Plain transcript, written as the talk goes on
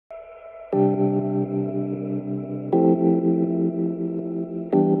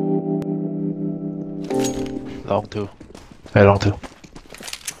Long two. Very long two.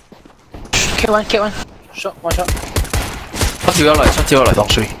 Kill one. Shot, one shot. 跳咗嚟，跳咗嚟。Long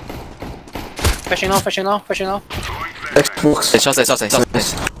three. Flashing now. Xbox。shot。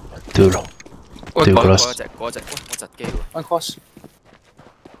 Two long. Two cross. 嗰隻，我窒機喎。 One cross.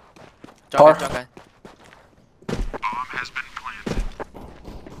 裝緊。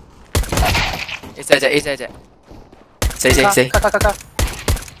A 隻。死。Cut.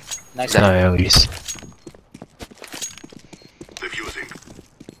 Nice. Nice. Defusing.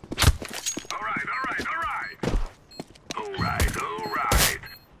 All right.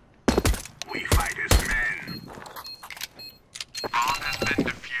 We fight as men. Bomb has been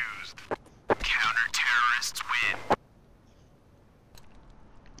defused. Counter-terrorists win.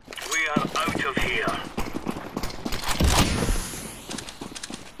 We are out of here.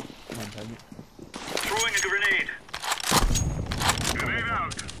 Throwing a grenade. Grenade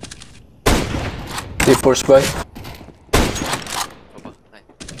out. D4 spy.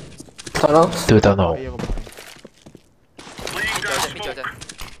 Tunnel. Two tunnel. Laying down smoke.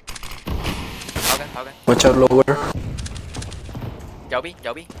 跑緊。 Watch out lower. 右邊，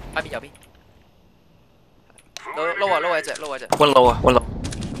翻邊右邊。撈一隻。One low 啊，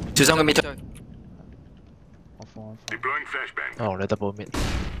小心佢搣出去。 Deploying flashbang. Oh, let double mid.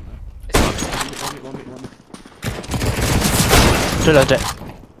 追兩隻。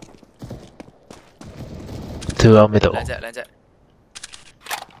Two out middle. 兩隻。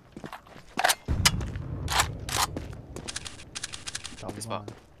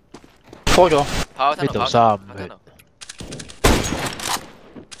拖咗。跑 Middle 3 mid.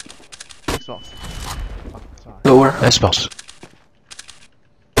 Lower. Xbox.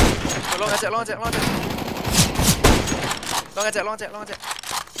 撈一隻。撈一隻。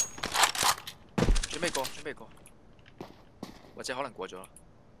準備過。或者可能過咗啦。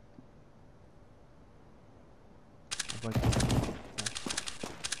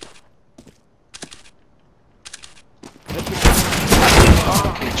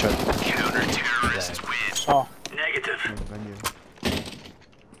Counter-terrorists win. Oh. Negative.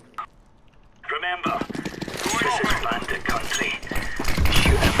 Remember, this is bandit country.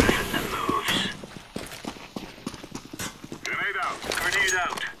 Shoot everything that moves. Grenade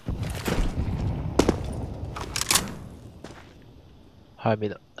out. High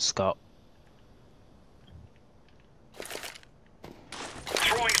mid. Scout.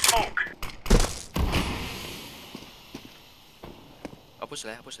 Throwing smoke. 我 push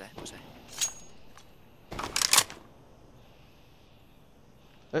你。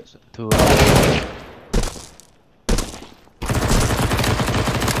 Two 有。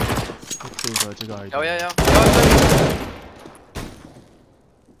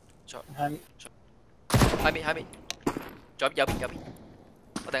下面。左右邊。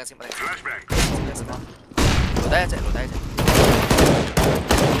我等陣先。 Flashbang. 留低一隻。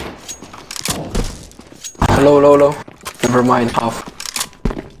 Low. Never mind. Half.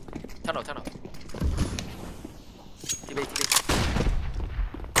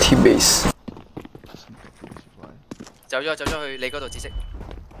 tunnel。T base. 走咗去你嗰度紫色。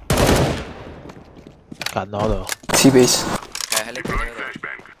近我度。 T base. 係喺你嗰 Deploying 度。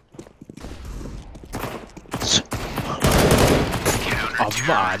 flashbang. 咁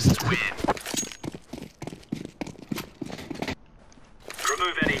慢。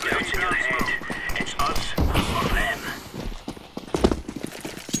 Remove any doubts in your head. It's us or them.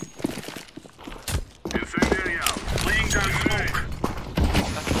 Incendiary out. Laying down smoke.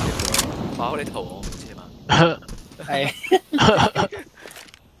 跑你頭我唔知嘛。係。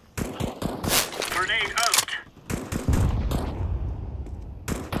 Grenade out.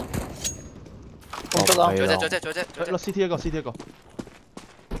 攻出啦。左隻。落 CT 一個。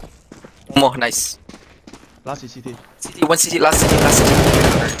冇 nice。 Last CT。 One CT last CT。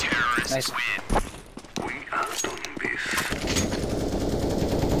 Nice. We are doing this.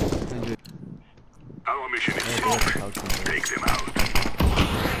 Our mission is smoke. Take them out.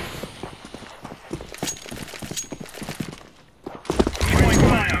 Throwing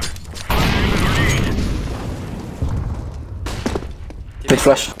fire. Mid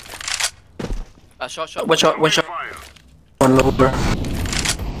flash. Short. One shot. Fire. One lower.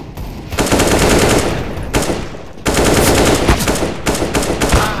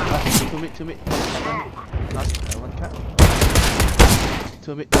 Two mid. Last one cat.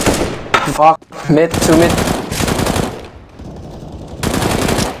 Two mid. Fuck. Mid. 2 mid.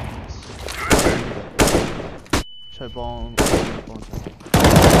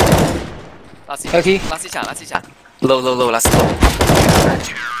 Last Okay. Last場。Low last low。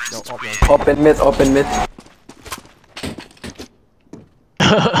 Open mid.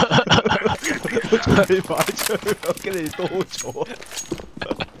 你買槍，我驚你多咗。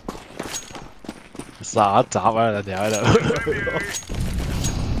撒集啊，人哋喺度。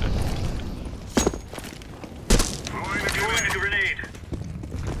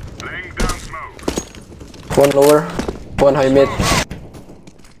 One lower, one high mid.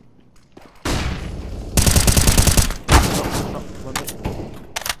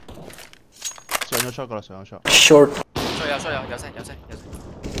 上咗 shot 噶啦，上咗 shot。Short. 有聲。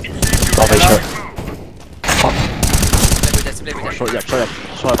我未出，你背脊，出入。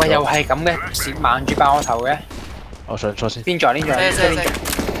喂，又係咁嘅，閃猛住爆我頭嘅。我上錯先。邊座？邊座？邊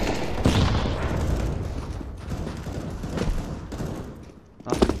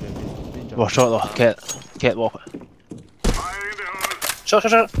座？哇 shot 喎 cat walk。出，咁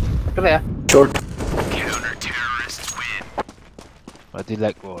嚟啊！ Short. 有啲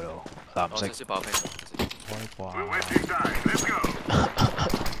叻喎又藍色。少少爆飛。開掛。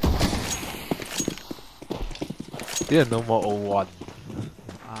啲人都冇 O1，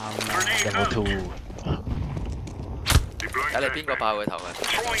啱有冇 two？ 睇你邊個爆佢頭啊！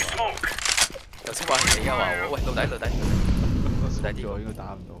頭先話你而家話我，喂到底。啦，第啲我應該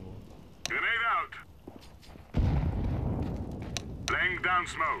打唔到。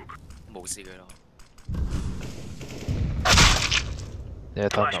無視佢咯。你係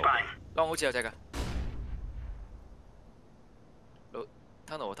tunnel。當好似有隻㗎。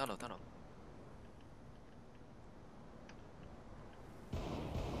tunnel。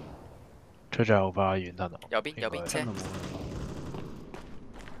出咗後花園 tunnel。右邊車。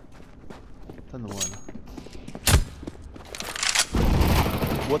真係冇人啊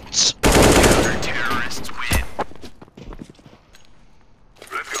What？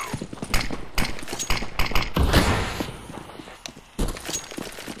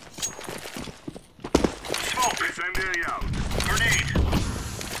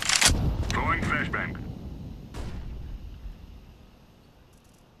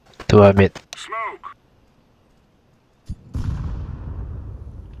 Two I mid。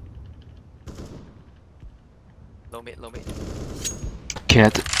 low mid。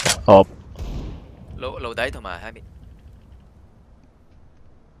 Cat。哦。露底同埋 high mid。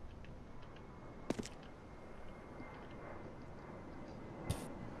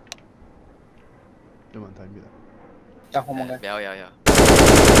有問題咩啊？有好冇嘅？有。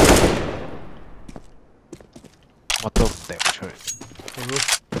乜都唔掟出嚟。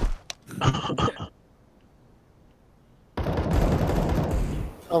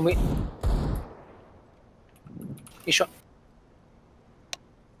後面。一 shot。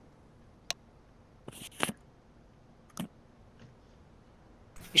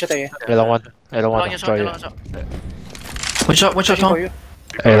一 shot 對嘅。你兩彎追。One shot。 你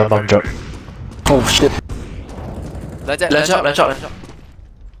兩彎追。 Oh shit. 兩隻。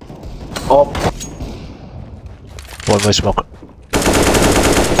 Up. One way smoke。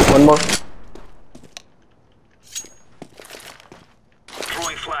 One more.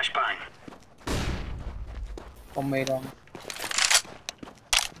 Throwing flashbang. 我未咯。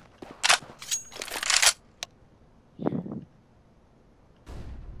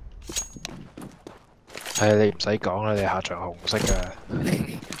係你唔使講啦，你下場紅色嘅。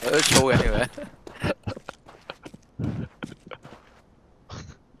我都粗嘅呢個。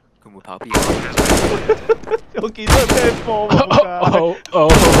佢唔會跑邊？我見到係咩波喎？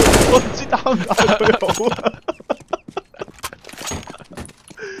我唔知打唔打佢好啊！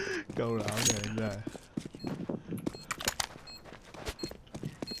夠冷嘅真係。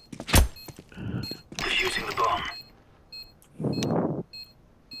Defusing the bomb.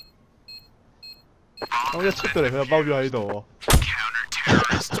 我一出到嚟佢就踎咗喺度喎。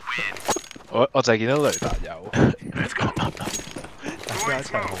我就係見到雷達有。大家一齊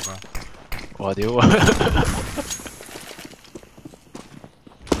紅啊！我屌啊！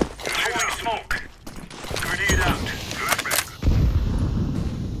 Throwing smoke. Grenade out.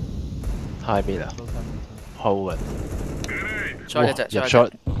 太邊啊 ？Hold ，shot 一隻入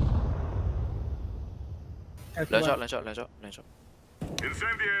shot。兩 shot。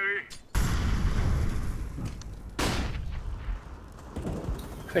 Incendiary.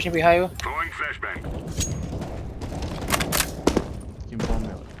 Pushing behind you. Throwing flashbang. 見波未？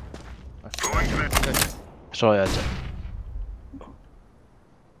 Throwing flashbang. shot 一隻。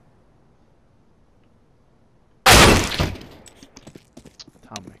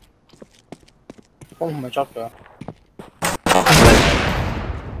貪明。我唔係 drop 咗。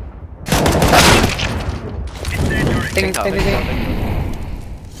叮。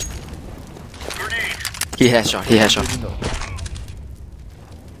 He has shot。邊度？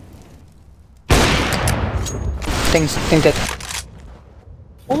叮隻。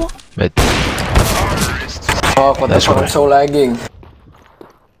哦。Mid。Fuck, what that one so lagging.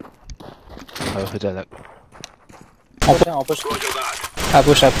 係佢真係叻。我 push. I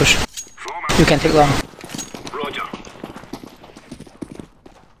push. You can take long. Roger.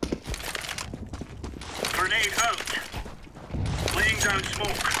 Grenade out. Laying down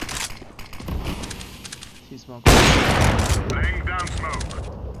smoke. T-smoke. Laying down smoke.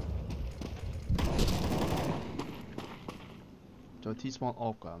 仲有 T-smoke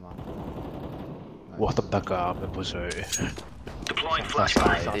off 㗎係嘛？哇，得唔得㗎？咁樣潑水。Deploying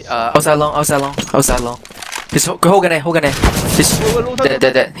flashbang. outside long. He's hold緊你。He's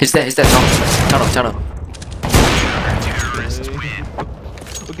dead. He's dead. 差咯。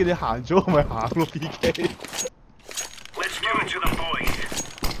我見你行咗，咪行咯 PK。Let's give it to the boys.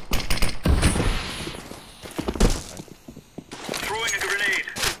 Throwing a grenade.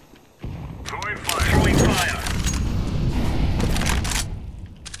 Throwing fire. Throwing fire.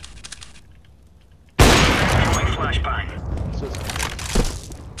 Throwing flashbang.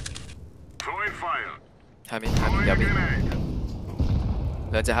 Throwing fire. 下面右邊，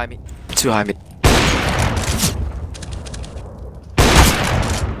兩隻 high mid，超 high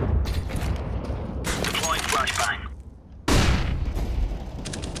mid。Deploying flashbang.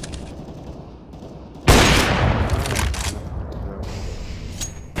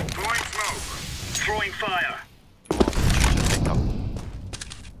 Throwing smoke. Throwing fire.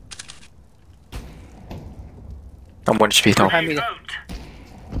 I'm 1 HP 痛。 High mid. Out.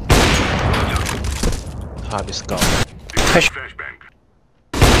 下邊 scout。 Flashbang.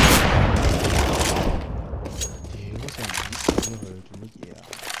 屌，成日死咗佢做乜嘢啊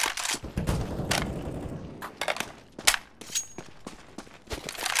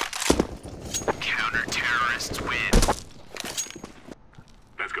？Counter-terrorists win.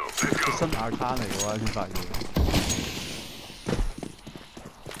 Let's go. 新亞卡嚟嘅話先發現。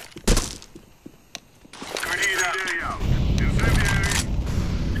Grenade out. Incendiary.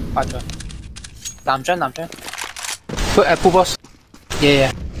 發咗。男將。Full boss.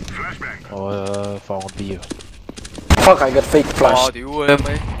 Yeah. Flashbang. 我放 B 啊 Fuck, I got fake 哇 flash. 屌你咪！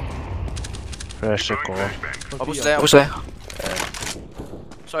 ，flash 一個。我 push 你，push 你。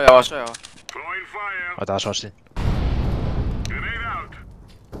衰有啊！ Throwing fire. 我打 shot 先。 Grenade out.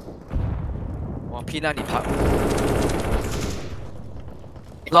 哇偏啦連拍。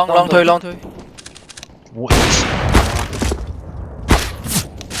long 推。What？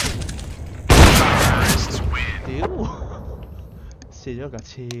 屌，射咗架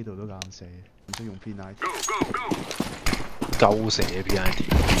車度都硬死，唔識用 P90。Go. 鳩射 PID，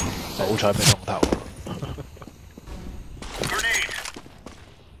 好彩俾通頭。Grenade.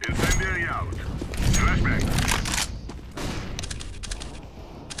 Incendiary out. Flashbang.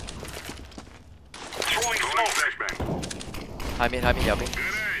 Throwing smoke. Flashbang. 下面右邊。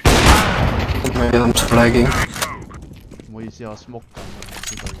 Maybe I'm so lagging. Smoke. 唔好意思，我 smoke 緊啊，唔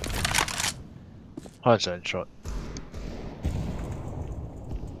知佢。可能上 shot。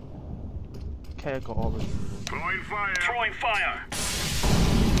 K 一個 orange。 Throwing fire. Throwing fire.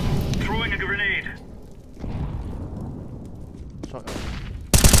 Throwing a grenade. shot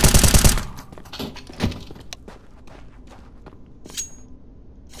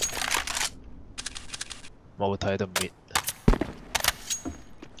冇睇到 mid。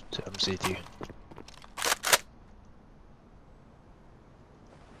上 CT。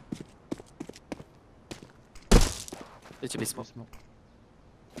呢支 smoke。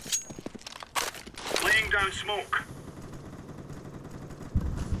 Laying down smoke.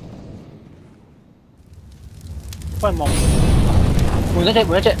 幫人望。換一隻。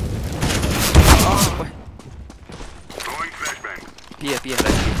喂 Throwing flashbang. B 啊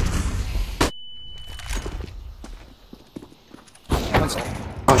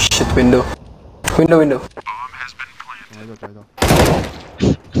Oh shit, window. Window. Bomb has been planted. 喺度睇到。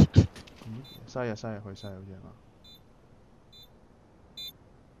西入去西好似係嘛？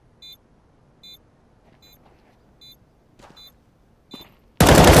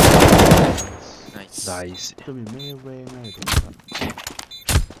 Nice。對面咩 rank 咧？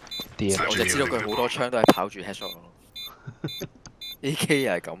你哋我就知道佢好多槍都係跑住 headshot 咯。AK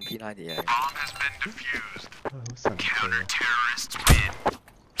又係咁，P90 又係。 Bomb has been defused. 好神奇啊！ Terrorists win.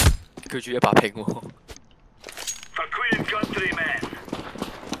 佢住100拼喎。 For Queen countrymen.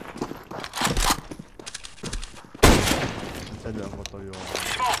 真係兩個隊喎。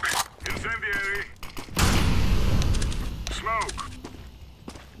 Smoke. Incendiary. Smoke.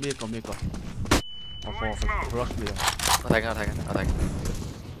 咩一個？我 rush 你啊！我睇緊。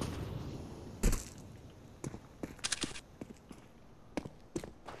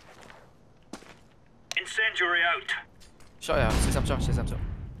 Incendiary out. shot 啊，小心 shot。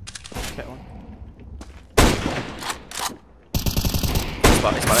 Cat one。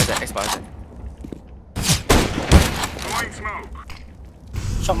一隻 X 爆一隻。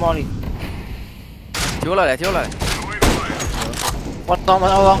Shot Molly。跳落嚟，跳落嚟。我當。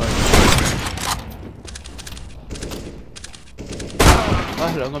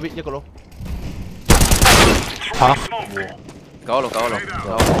唉，兩個 B 一個窿。嚇916，睇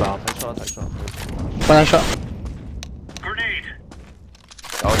錯。One shot。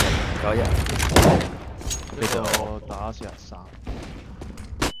91。呢個打43。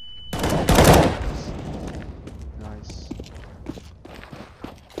Nice。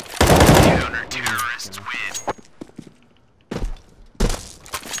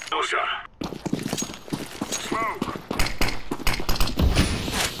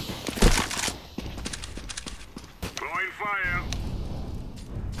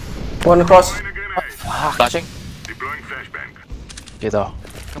One across. 打清。幾多？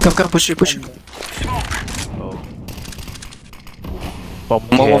 Come push。好。bomb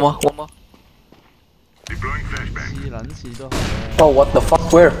One more。試撚試都係。Oh, what the fuck?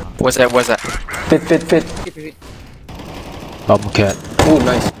 Where? Where's that? Fit. bomb cat Oh,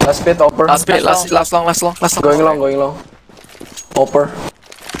 nice. Last pit, upper. Last long. Going long. Upper.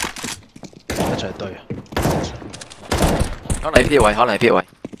 一齊堆。可能係 P 位。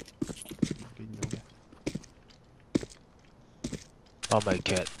bomb 係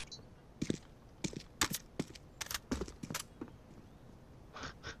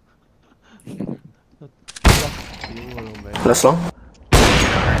cat。Last long.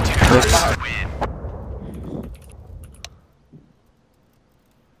 Nice.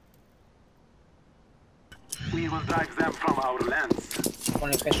 We will drive them from our lands.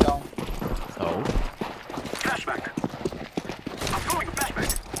 Only fish down。好。Flashback. I'm going flashback.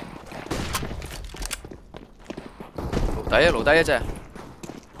 爐底一隻。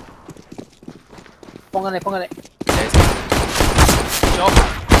幫緊你。X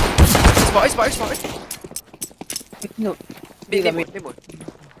爆。呢呢門。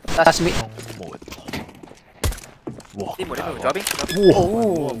That's me。門。哇！呢門左邊。冇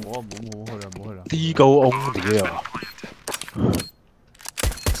去啦。D 高 only 啊！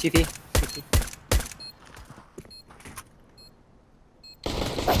 CT。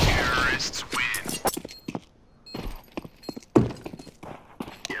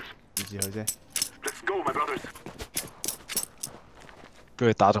自己去啫。Let's go, my brothers. 跟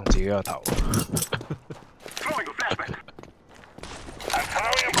住打中自己個頭。Throwing a flashback. I'm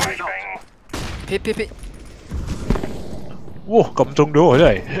throwing a flashbang. P。哇！咁中咗喎真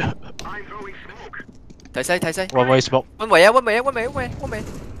係。I'm throwing smoke. 睇西。One way smoke。溫眉。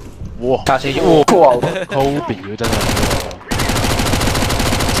哇！炸死咗。Wow. Kobe 真係。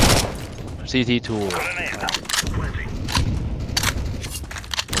CT2 喎。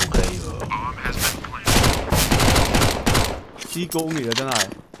OK 喎。知高嘅真係。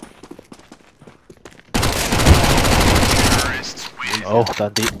好，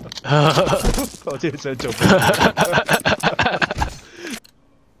等啲。我知你想做咩。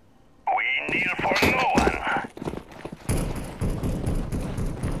We kneel for no one.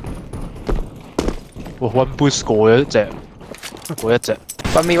 哇 ！One boost 過一隻。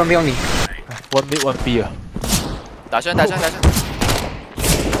One me only。One mid one B 啊。打傷。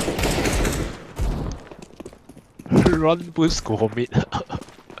Run boost 過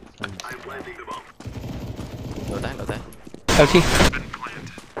mid。I'm planting the bomb. 樓底。LT。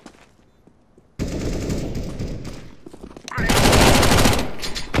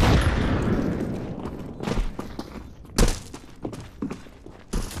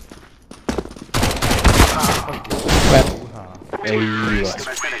A 喎。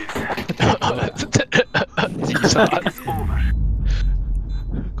自殺。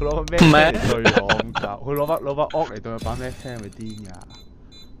佢攞個咩對網教？佢攞把惡嚟對佢把咩聽咪癲㗎？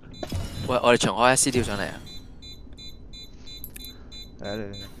喂，我哋長開 C 跳上嚟啊！你。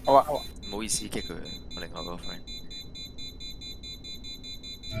好啊。唔好意思，kick佢，我另外嗰個 friend。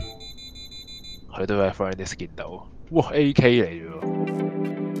佢都喺 Fridays 見到。哇！AK 嚟喎。